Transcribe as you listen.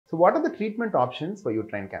So what are the treatment options for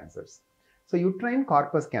uterine cancers? So uterine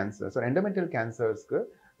corpus cancers or endometrial cancers,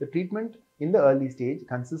 the treatment in the early stage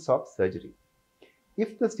consists of surgery.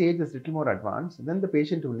 If the stage is little more advanced, then the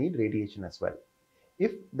patient will need radiation as well.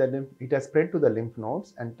 If it has spread to the lymph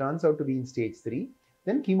nodes and turns out to be in stage 3,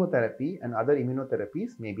 then chemotherapy and other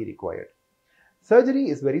immunotherapies may be required. Surgery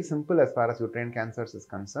is very simple as far as uterine cancers is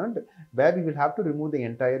concerned, where we will have to remove the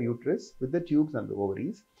entire uterus with the tubes and the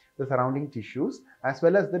ovaries, the surrounding tissues, as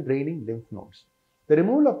well as the draining lymph nodes. The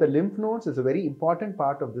removal of the lymph nodes is a very important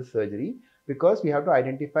part of this surgery because we have to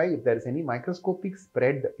identify if there is any microscopic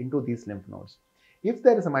spread into these lymph nodes. If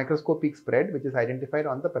there is a microscopic spread which is identified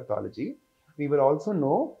on the pathology, we will also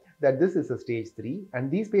know that this is a stage 3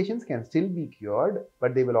 and these patients can still be cured,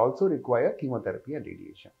 but they will also require chemotherapy and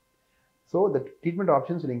radiation. So the treatment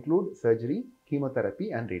options will include surgery,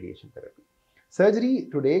 chemotherapy and radiation therapy. Surgery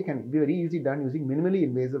today can be very easily done using minimally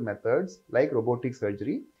invasive methods like robotic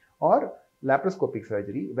surgery or laparoscopic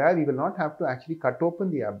surgery, where we will not have to actually cut open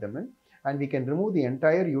the abdomen and we can remove the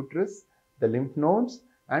entire uterus, the lymph nodes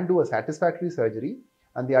and do a satisfactory surgery.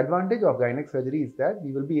 And the advantage of gynec surgery is that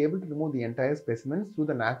we will be able to remove the entire specimens through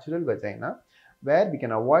the natural vagina, where we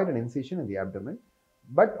can avoid an incision in the abdomen,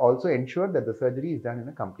 but also ensure that the surgery is done in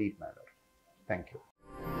a complete manner. Thank you.